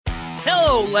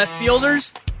Hello, left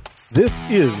fielders. This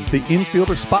is the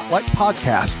Infielder Spotlight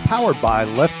podcast powered by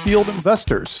Left Field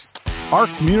Investors. Our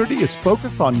community is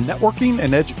focused on networking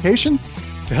and education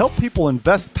to help people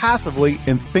invest passively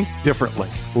and think differently.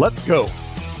 Let's go.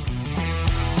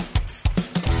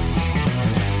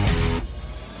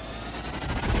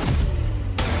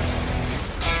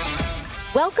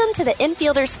 Welcome to the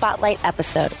Infielder Spotlight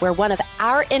episode, where one of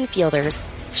our infielders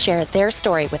share their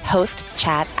story with host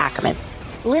Chad Ackerman.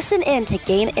 Listen in to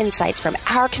gain insights from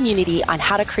our community on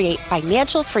how to create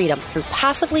financial freedom through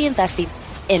passively investing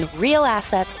in real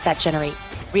assets that generate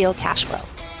real cash flow.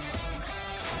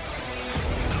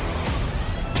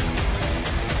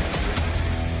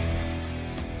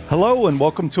 Hello and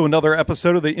welcome to another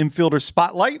episode of the Infielder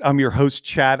Spotlight. I'm your host,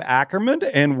 Chad Ackerman,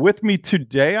 and with me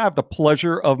today, I have the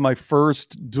pleasure of my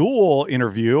first dual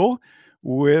interview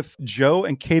with Joe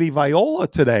and Katie Viola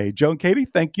today. Joe and Katie,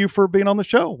 thank you for being on the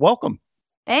show. Welcome.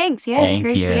 Thanks. Yeah, it's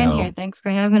great being here. Thanks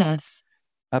for having us.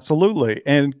 Absolutely.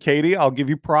 And Katie, I'll give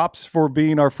you props for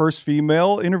being our first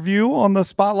female interview on the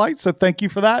Spotlight. So thank you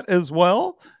for that as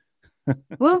well.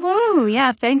 Woo-woo.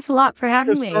 Yeah, thanks a lot for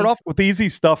having me. Start off with the easy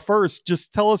stuff first.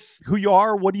 Just tell us who you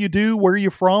are, what do you do, where are you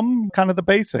from, kind of the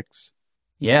basics.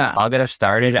 Yeah, I'll get us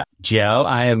started. Joe,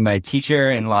 I am a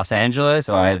teacher in Los Angeles.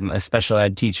 So I'm a special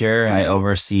ed teacher. I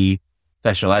oversee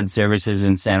special ed services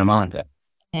in Santa Monica.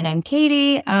 And I'm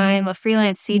Katie. I'm a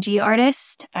freelance CG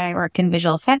artist. I work in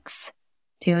visual effects,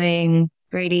 doing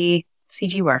 3D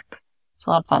CG work. It's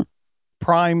a lot of fun.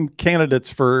 Prime candidates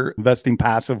for investing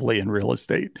passively in real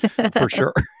estate, for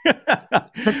sure.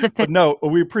 But no,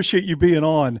 we appreciate you being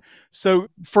on. So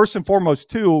first and foremost,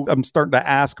 too, I'm starting to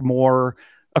ask more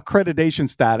accreditation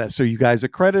status. So you guys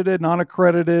accredited,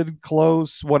 non-accredited,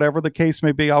 close, whatever the case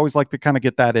may be. I always like to kind of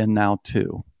get that in now,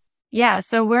 too. Yeah,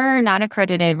 so we're not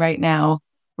accredited right now.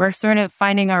 We're sort of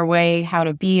finding our way how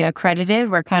to be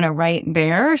accredited. We're kind of right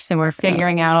there. So we're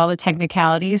figuring out all the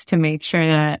technicalities to make sure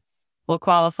that we'll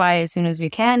qualify as soon as we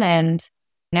can. And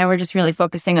now we're just really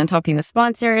focusing on talking to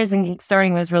sponsors and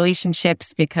starting those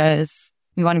relationships because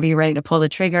we want to be ready to pull the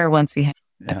trigger once we have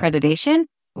accreditation.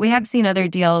 We have seen other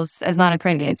deals as not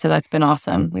accredited, so that's been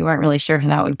awesome. We weren't really sure how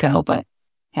that would go, but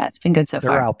yeah, it's been good so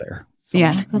far. They're out there. So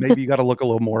yeah. Maybe you got to look a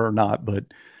little more or not, but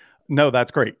no,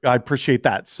 that's great. I appreciate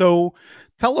that. So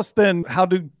tell us then, how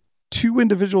do two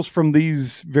individuals from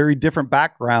these very different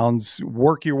backgrounds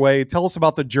work your way? Tell us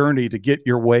about the journey to get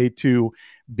your way to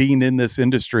being in this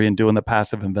industry and doing the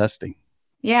passive investing.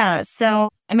 Yeah. So,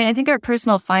 I think our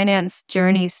personal finance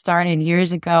journey started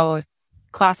years ago.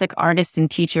 Classic artist and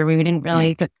teacher. We didn't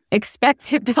really expect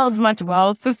to build much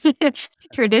wealth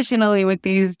traditionally with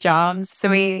these jobs. So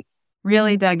we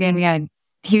really dug in. We had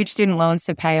huge student loans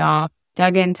to pay off,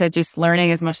 dug into just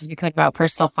learning as much as we could about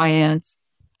personal finance,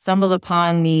 stumbled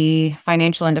upon the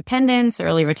financial independence,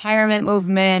 early retirement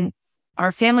movement.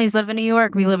 Our families live in New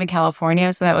York. We live in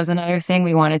California. So that was another thing.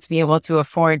 We wanted to be able to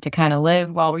afford to kind of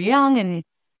live while we're young and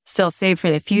still save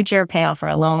for the future, pay off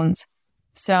our loans.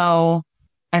 So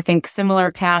I think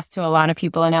similar path to a lot of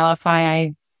people in LFI.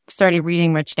 I started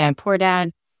reading Rich Dad, Poor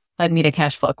Dad, led me to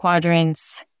cash flow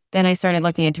quadrants. Then I started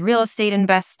looking into real estate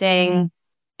investing.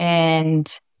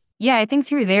 And yeah, I think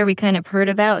through there we kind of heard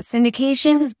about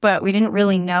syndications, but we didn't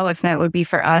really know if that would be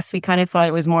for us. We kind of thought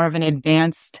it was more of an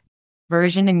advanced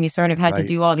version and you sort of had to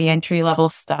do all the entry level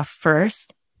stuff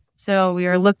first. So we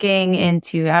were looking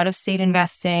into out-of-state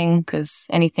investing because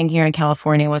anything here in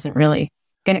California wasn't really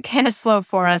going to cash flow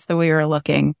for us the way we were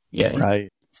looking. Yeah. Right.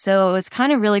 So it was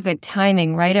kind of really good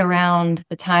timing right around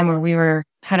the time where we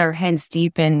had our heads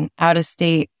deep in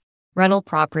out-of-state rental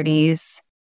properties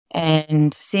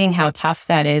and seeing how tough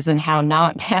that is and how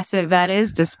not passive that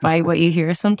is, despite what you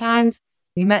hear sometimes.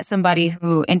 We met somebody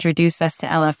who introduced us to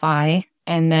LFI,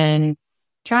 and then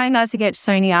trying not to get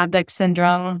shiny object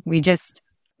syndrome, we just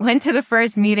went to the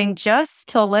first meeting just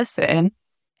to listen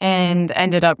and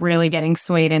ended up really getting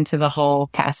swayed into the whole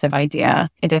passive idea.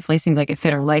 It definitely seemed like it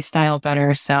fit our lifestyle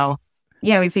better. So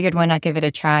yeah, we figured why not give it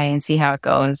a try and see how it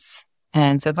goes.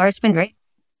 And so far it's been great.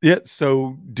 Yeah.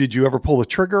 So did you ever pull the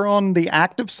trigger on the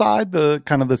active side, the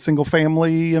kind of the single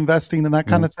family investing and that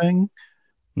kind of thing?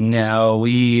 No,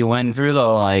 we went through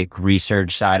the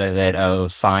research side of it,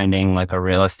 of finding a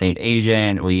real estate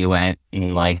agent. We went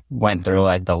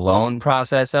through the loan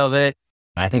process of it.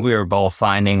 I think we were both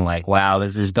finding wow,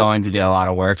 this is going to be a lot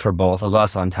of work for both of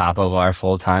us on top of our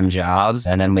full-time jobs.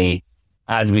 And then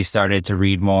as we started to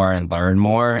read more and learn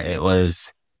more, it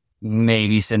was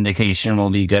maybe syndication will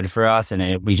be good for us.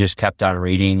 And we just kept on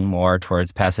reading more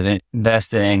towards passive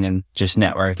investing and just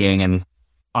networking and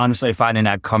honestly finding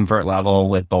that comfort level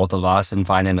with both of us and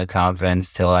finding the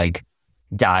confidence to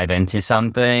dive into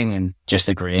something and just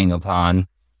agreeing upon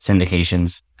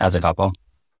syndications as a couple.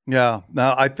 Yeah,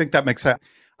 no, I think that makes sense.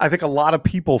 I think a lot of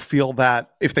people feel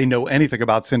that if they know anything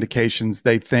about syndications,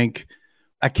 they think,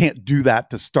 I can't do that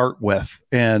to start with.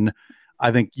 And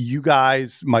I think you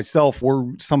guys, myself, were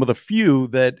some of the few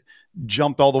that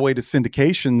jumped all the way to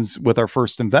syndications with our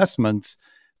first investments,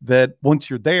 that once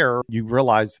you're there, you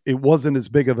realize it wasn't as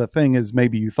big of a thing as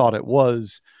maybe you thought it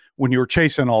was when you were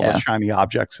chasing all the shiny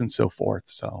objects and so forth.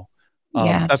 So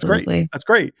that's great. That's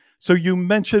great. So you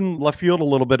mentioned Left Field a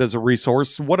little bit as a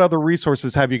resource. What other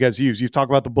resources have you guys used? You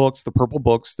talked about the books, the purple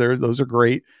books there. Those are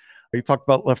great. You talked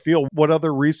about Left Field. What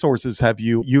other resources have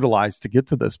you utilized to get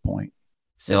to this point?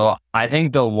 So I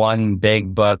think the one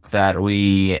big book that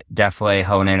we definitely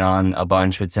hone in on a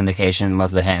bunch with syndication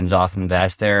was The Hands-Off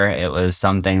Investor. It was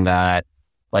something that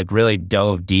like really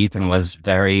dove deep and was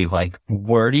very like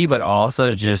wordy, but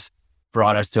also just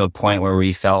brought us to a point where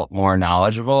we felt more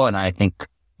knowledgeable. And I think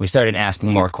we started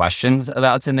asking more questions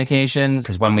about syndications,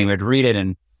 because when we would read it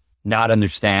and not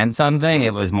understand something,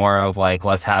 it was more of like,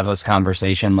 let's have this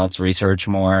conversation, let's research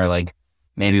more, like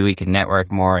maybe we could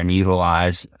network more and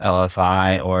utilize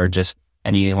LFI or just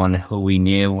anyone who we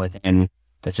knew within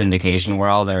the syndication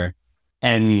world.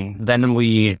 And then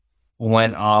we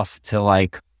went off to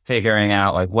like figuring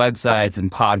out like websites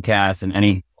and podcasts and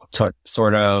any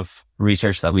sort of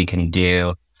research that we can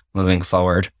do moving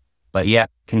forward. But yeah,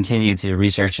 continue to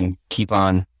research and keep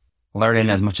on learning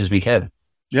as much as we could.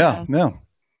 Yeah.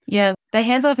 Yeah, the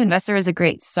Hands-Off Investor is a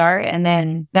great start. And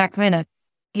then that kind of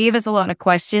gave us a lot of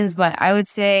questions. But I would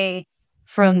say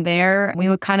from there, we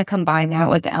would kind of combine that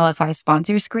with the LFI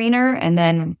sponsor screener. And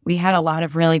then we had a lot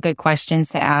of really good questions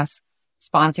to ask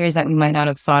sponsors that we might not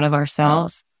have thought of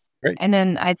ourselves. Great. And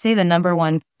then I'd say the number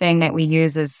one thing that we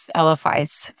use is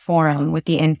LFI's forum with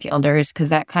the infielders, because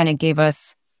that kind of gave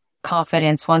us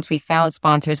confidence. Once we found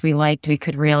sponsors we liked, we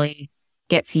could really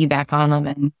get feedback on them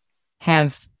and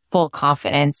have full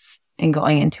confidence in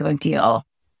going into a deal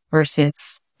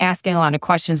versus asking a lot of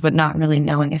questions but not really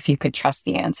knowing if you could trust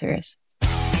the answers.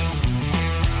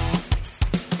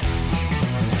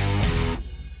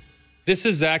 This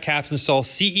is Zach Happenstall,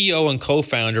 CEO and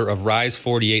co-founder of Rise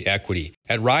 48 Equity.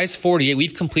 At Rise 48,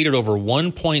 we've completed over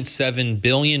 $1.7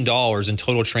 billion in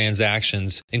total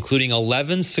transactions, including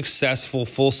 11 successful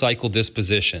full-cycle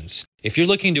dispositions. If you're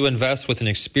looking to invest with an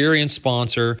experienced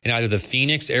sponsor in either the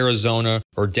Phoenix, Arizona,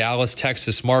 or Dallas,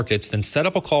 Texas markets, then set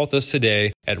up a call with us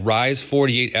today at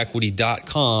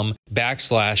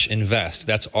rise48equity.com/invest.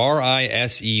 That's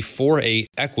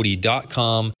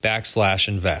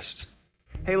RISE48equity.com/invest.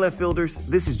 Hey left fielders,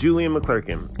 this is Julian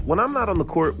McClurkin. When I'm not on the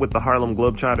court with the Harlem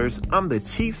Globetrotters, I'm the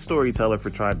chief storyteller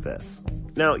for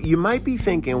TribeVest. Now, you might be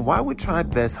thinking, why would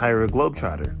TribeVest hire a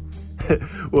Globetrotter?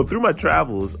 Well, through my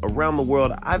travels around the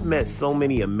world, I've met so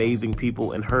many amazing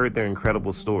people and heard their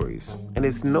incredible stories. And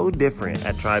it's no different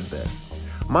at TribeVest.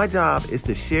 My job is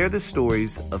to share the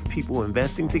stories of people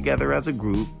investing together as a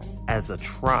group, as a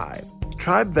tribe.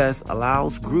 TribeVest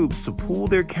allows groups to pool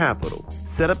their capital,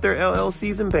 set up their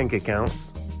LLCs and bank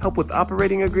accounts, help with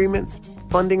operating agreements,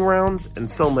 funding rounds, and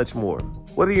so much more.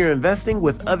 Whether you're investing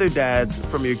with other dads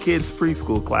from your kids'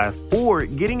 preschool class or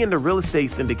getting into real estate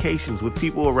syndications with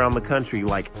people around the country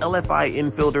like LFI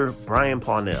infielder Brian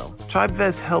Pawnell,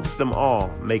 TribeVest helps them all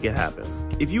make it happen.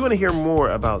 If you want to hear more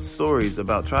about stories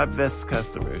about TribeVest's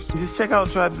customers, just check out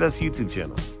TribeVest's YouTube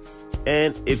channel.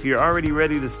 And if you're already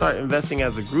ready to start investing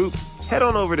as a group, head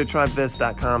on over to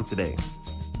TribeVest.com today.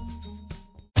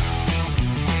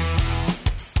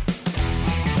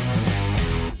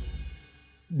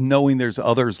 Knowing there's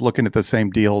others looking at the same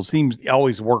deals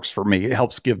always works for me. It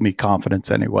helps give me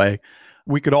confidence anyway.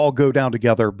 We could all go down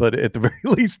together, but at the very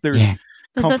least, there's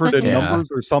comfort in numbers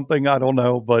or something. I don't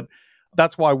know, but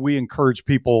that's why we encourage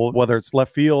people, whether it's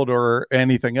Left Field or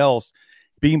anything else,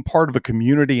 being part of a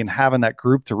community and having that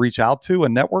group to reach out to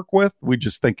and network with, we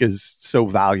just think is so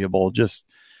valuable.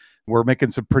 We're making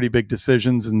some pretty big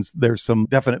decisions and there's some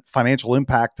definite financial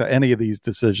impact to any of these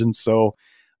decisions. So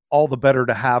all the better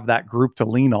to have that group to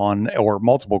lean on, or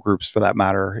multiple groups for that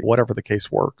matter, whatever the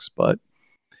case works. But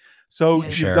so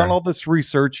you've done all this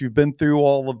research, you've been through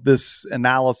all of this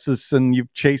analysis and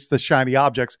you've chased the shiny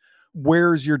objects.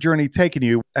 Where's your journey taken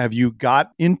you? Have you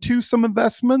got into some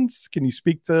investments? Can you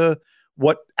speak to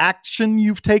what action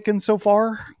you've taken so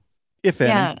far, if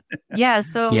any?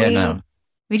 So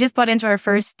we just bought into our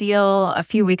first deal a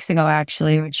few weeks ago,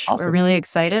 actually, which we're really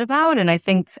excited about. And I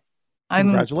think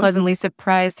I'm pleasantly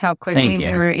surprised how quickly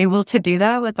we were able to do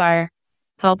that with our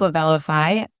help of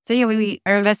LFI. So we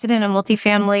are invested in a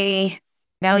multifamily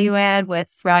value add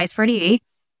with Rise 48.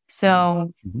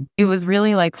 So it was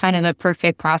really like kind of the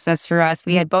perfect process for us.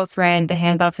 We had both read The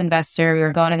Handoff Investor. We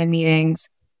were going to the meetings.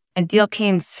 A deal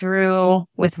came through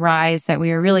with Rise that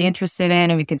we were really interested in,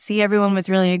 and we could see everyone was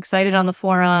really excited on the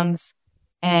forums.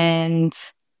 And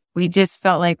we just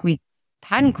felt like we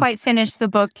hadn't quite finished the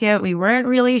book yet. We weren't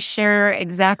really sure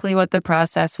exactly what the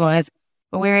process was,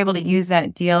 but we were able to use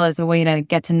that deal as a way to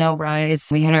get to know Rise.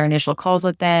 We had our initial calls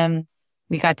with them.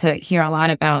 We got to hear a lot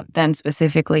about them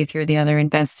specifically through the other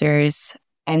investors.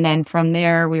 And then from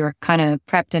there, we were kind of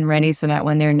prepped and ready so that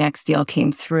when their next deal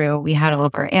came through, we had all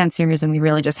of our answers, and we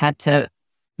really just had to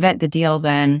vet the deal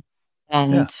then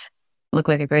and look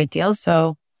like a great deal.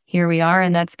 So here we are,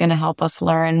 and that's going to help us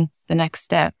learn the next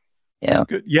step. Yeah. That's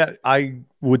good. Yeah, I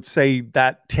would say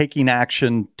that taking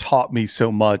action taught me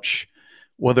so much,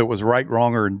 whether it was right,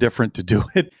 wrong, or indifferent to do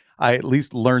it. I at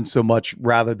least learned so much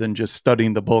rather than just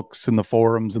studying the books and the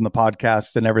forums and the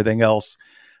podcasts and everything else,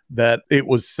 that it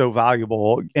was so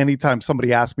valuable. Anytime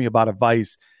somebody asks me about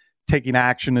advice, taking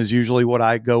action is usually what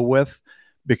I go with,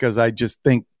 because I just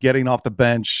think getting off the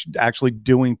bench, actually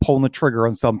pulling the trigger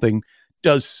on something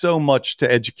does so much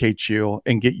to educate you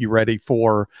and get you ready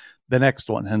for the next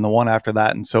one and the one after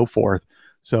that and so forth.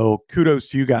 So kudos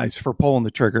to you guys for pulling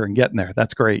the trigger and getting there.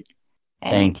 That's great.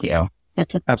 Thank you.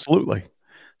 Absolutely.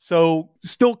 So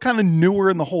still kind of newer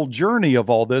in the whole journey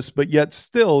of all this, but yet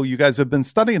still you guys have been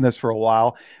studying this for a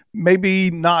while.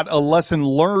 Maybe not a lesson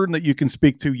learned that you can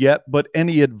speak to yet, but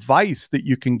any advice that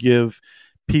you can give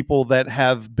people that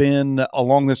have been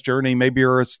along this journey, maybe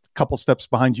are a couple steps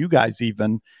behind you guys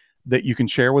even, that you can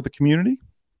share with the community?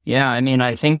 Yeah, I mean,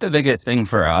 I think the biggest thing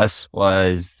for us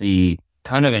was the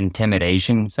kind of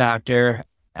intimidation factor.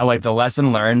 Like the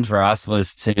lesson learned for us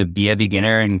was to be a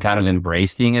beginner and kind of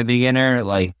embrace being a beginner,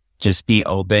 like just be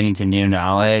open to new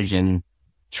knowledge and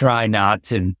try not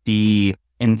to be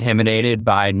intimidated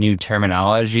by new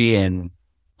terminology and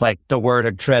like the word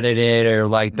accredited or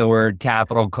like the word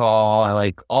capital call.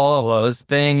 Like all of those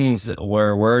things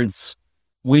were words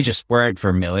we just weren't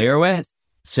familiar with.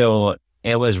 So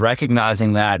it was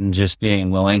recognizing that and just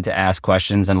being willing to ask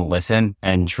questions and listen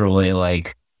and truly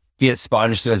like be a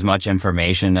sponge to as much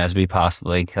information as we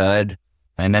possibly could.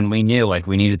 And then we knew like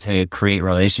we needed to create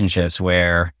relationships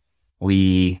where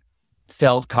we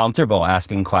felt comfortable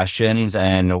asking questions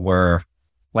and were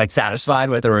like satisfied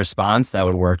with a response that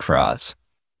would work for us.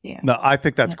 Yeah. No, I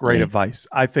think that's great advice.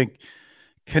 I think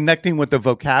connecting with the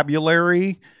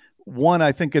vocabulary, one,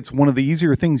 I think it's one of the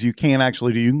easier things you can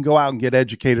actually do. You can go out and get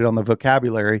educated on the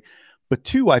vocabulary. But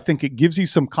two, I think it gives you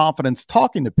some confidence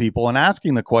talking to people and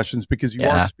asking the questions because you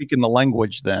are speaking the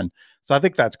language then. So I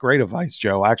think that's great advice,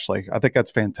 Joe, actually. I think that's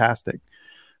fantastic.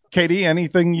 Katie,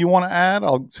 anything you want to add?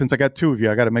 Since I got two of you,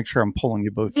 I got to make sure I'm pulling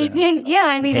you both in. Yeah,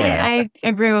 I mean, I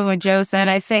agree with what Joe said.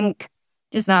 I think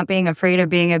just not being afraid of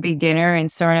being a beginner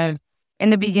and sort of in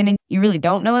the beginning, you really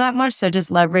don't know that much. So just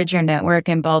leverage your network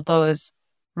and build those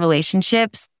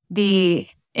relationships. The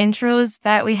intros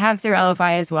that we have through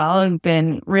LFI as well has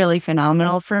been really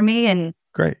phenomenal for me. And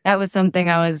great. That was something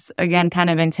I was, again, kind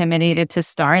of intimidated to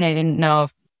start. I didn't know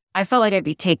if I felt like I'd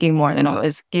be taking more than I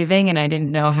was giving, and I didn't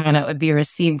know how that would be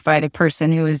received by the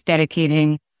person who was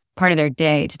dedicating part of their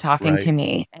day to talking to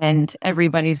me. And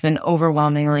everybody's been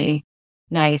overwhelmingly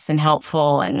nice and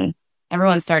helpful, and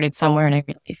everyone started somewhere, and I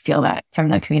really feel that from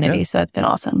the community. Yeah. So that's been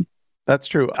awesome. That's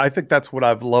true. I think that's what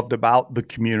I've loved about the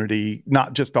community,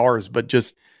 not just ours, but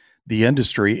just the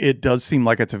industry. It does seem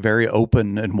like it's a very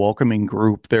open and welcoming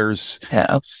group. There's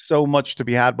so much to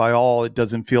be had by all. It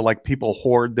doesn't feel like people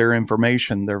hoard their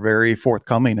information. They're very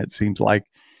forthcoming, it seems like.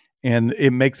 And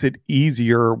it makes it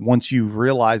easier once you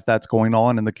realize that's going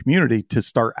on in the community to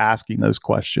start asking those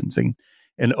questions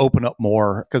and open up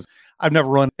more. Because I've never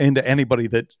run into anybody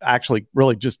that actually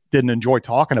really just didn't enjoy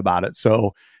talking about it.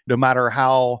 So no matter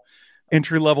how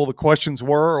entry level the questions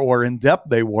were or in depth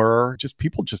they were, just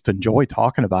people just enjoy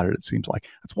talking about it. It seems like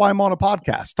that's why I'm on a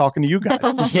podcast talking to you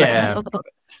guys. Yeah.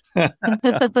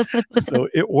 So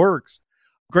it works.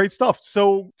 Great stuff.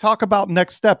 So talk about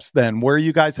next steps then. Where are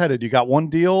you guys headed? You got one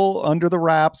deal under the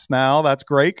wraps now. That's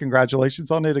great.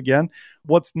 Congratulations on it again.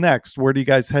 What's next? Where do you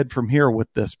guys head from here with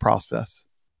this process?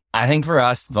 I think for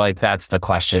us, like that's the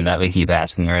question that we keep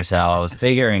asking ourselves,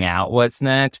 figuring out what's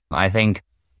next. I think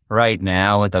right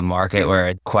now with the market where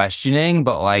it's questioning,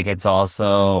 but like it's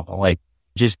also like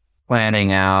just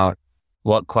planning out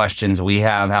what questions we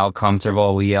have, how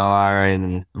comfortable we are,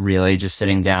 and really just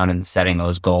sitting down and setting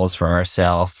those goals for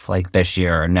ourselves, like this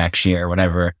year or next year,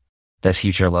 whatever the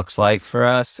future looks like for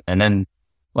us. And then,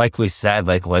 like we said,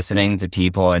 like listening to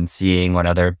people and seeing what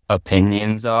other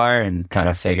opinions are and kind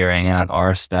of figuring out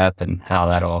our step and how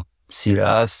that'll suit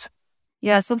us.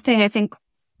 Yeah, something I think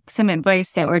some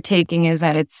advice that we're taking is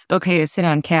that it's okay to sit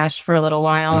on cash for a little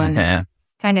while and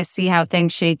kind of see how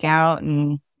things shake out.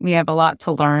 And we have a lot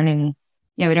to learn, and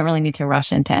we don't really need to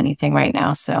rush into anything right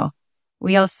now. So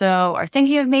we also are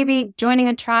thinking of maybe joining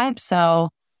a tribe. So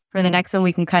for the next one,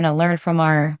 we can kind of learn from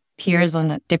our peers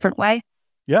in a different way.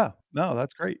 Yeah, no,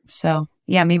 that's great. So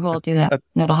maybe we'll do that.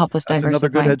 And it'll help us diversify. That's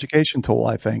another good education tool,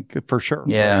 I think, for sure.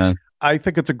 Yeah. I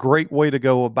think it's a great way to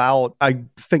go about. I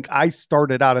think I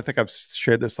started out, I think I've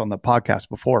shared this on the podcast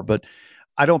before, but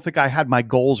I don't think I had my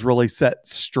goals really set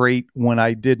straight when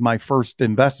I did my first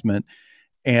investment.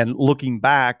 And looking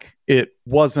back, it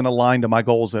wasn't aligned to my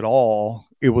goals at all.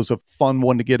 It was a fun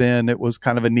one to get in. It was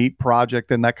kind of a neat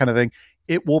project and that kind of thing.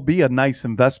 It will be a nice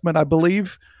investment, I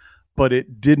believe, but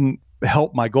it didn't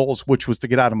help my goals, which was to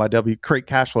get out of my create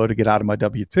cash flow to get out of my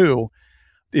W-2.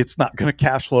 It's not going to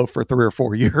cash flow for 3 or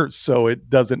 4 years. So it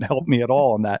doesn't help me at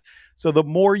all in that. So the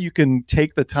more you can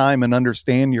take the time and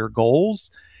understand your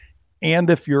goals, and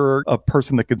if you're a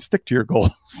person that can stick to your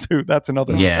goals too, that's a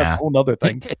whole other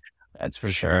thing. That's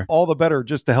for sure. All the better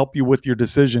just to help you with your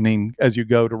decisioning as you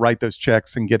go to write those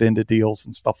checks and get into deals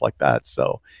and stuff like that.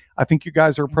 So I think you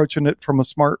guys are approaching it from a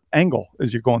smart angle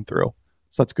as you're going through.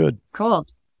 So that's good. Cool.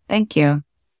 Thank you.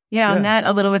 Yeah, on that,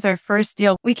 a little with our first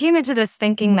deal, we came into this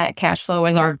thinking that cash flow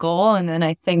was our goal. And then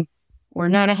I think we're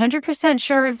not 100%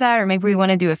 sure of that, or maybe we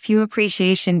want to do a few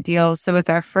appreciation deals. So with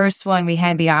our first one, we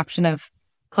had the option of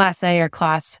Class A or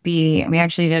Class B. We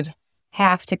actually did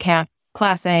half to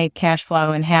Class A cash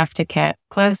flow and half to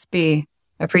Class B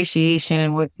appreciation.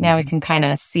 And now we can kind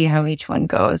of see how each one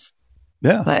goes.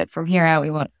 Yeah. But from here out,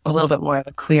 we want a little bit more of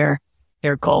a clear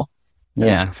goal.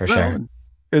 Yeah, for sure.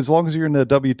 As long as you're in the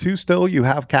W-2 still, you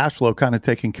have cash flow kind of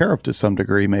taken care of to some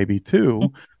degree, maybe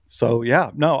too. So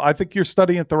I think you're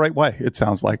studying it the right way. It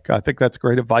sounds like. I think that's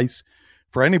great advice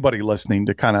for anybody listening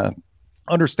to kind of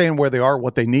understand where they are,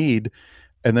 what they need,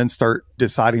 and then start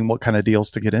deciding what kind of deals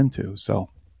to get into. So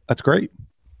that's great.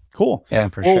 Cool. Yeah,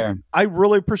 for sure. I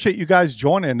really appreciate you guys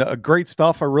joining. Great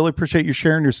stuff. I really appreciate you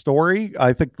sharing your story.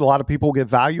 I think a lot of people get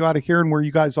value out of hearing where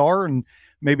you guys are and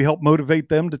maybe help motivate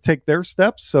them to take their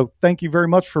steps. So thank you very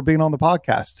much for being on the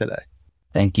podcast today.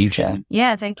 Thank you, Chad.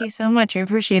 Yeah, thank you so much. I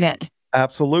appreciate it.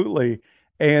 Absolutely.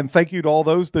 And thank you to all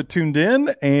those that tuned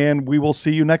in, and we will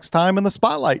see you next time in the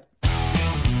Spotlight.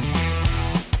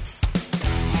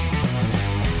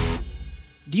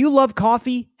 Do you love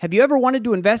coffee? Have you ever wanted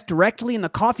to invest directly in the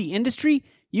coffee industry?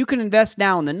 You can invest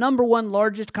now in the #1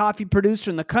 largest coffee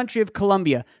producer in the country of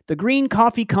Colombia, the Green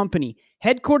Coffee Company.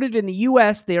 Headquartered in the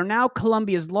U.S., they are now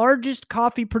Colombia's largest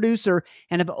coffee producer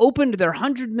and have opened their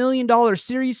 $100 million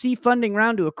Series C funding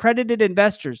round to accredited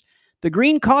investors. The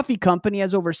Green Coffee Company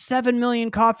has over 7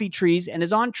 million coffee trees and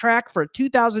is on track for a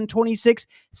 2026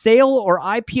 sale or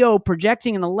IPO,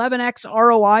 projecting an 11x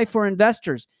ROI for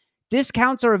investors.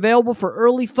 Discounts are available for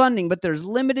early funding, but there's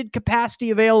limited capacity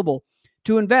available.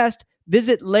 To invest,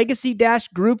 visit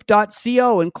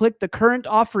legacy-group.co and click the Current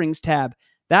Offerings tab.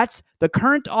 That's the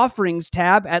Current Offerings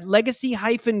tab at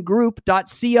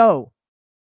legacy-group.co.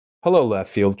 Hello, Left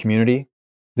Field community.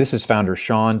 This is founder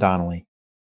Sean Donnelly.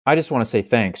 I just want to say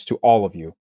thanks to all of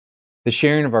you. The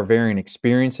sharing of our varying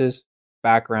experiences,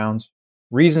 backgrounds,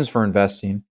 reasons for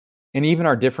investing, and even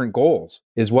our different goals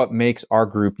is what makes our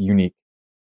group unique.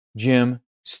 Jim,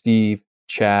 Steve,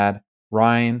 Chad,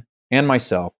 Ryan, and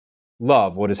myself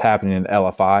love what is happening in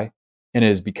LFI, and it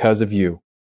is because of you.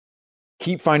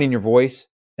 Keep finding your voice,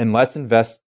 and let's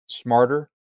invest smarter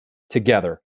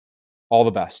together. All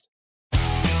the best.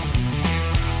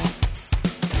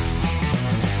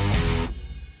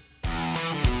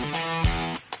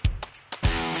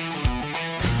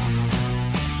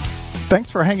 Thanks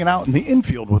for hanging out in the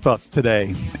infield with us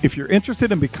today. If you're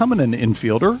interested in becoming an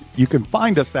infielder, you can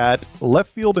find us at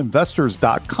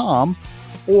leftfieldinvestors.com,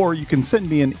 or you can send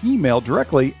me an email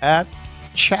directly at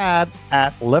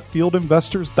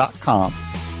chad@leftfieldinvestors.com.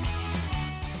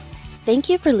 Thank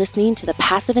you for listening to the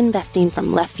Passive Investing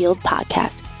from Left Field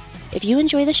podcast. If you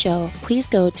enjoy the show, please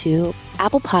go to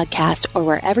Apple Podcast or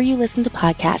wherever you listen to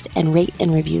podcasts and rate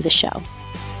and review the show.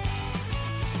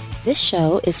 This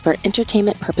show is for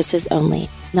entertainment purposes only.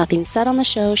 Nothing said on the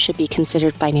show should be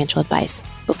considered financial advice.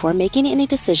 Before making any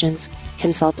decisions,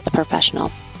 consult a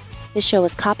professional. This show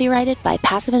is copyrighted by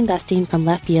Passive Investing from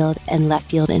Left Field and Left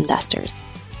Field Investors.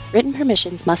 Written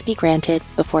permissions must be granted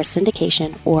before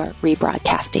syndication or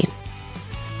rebroadcasting.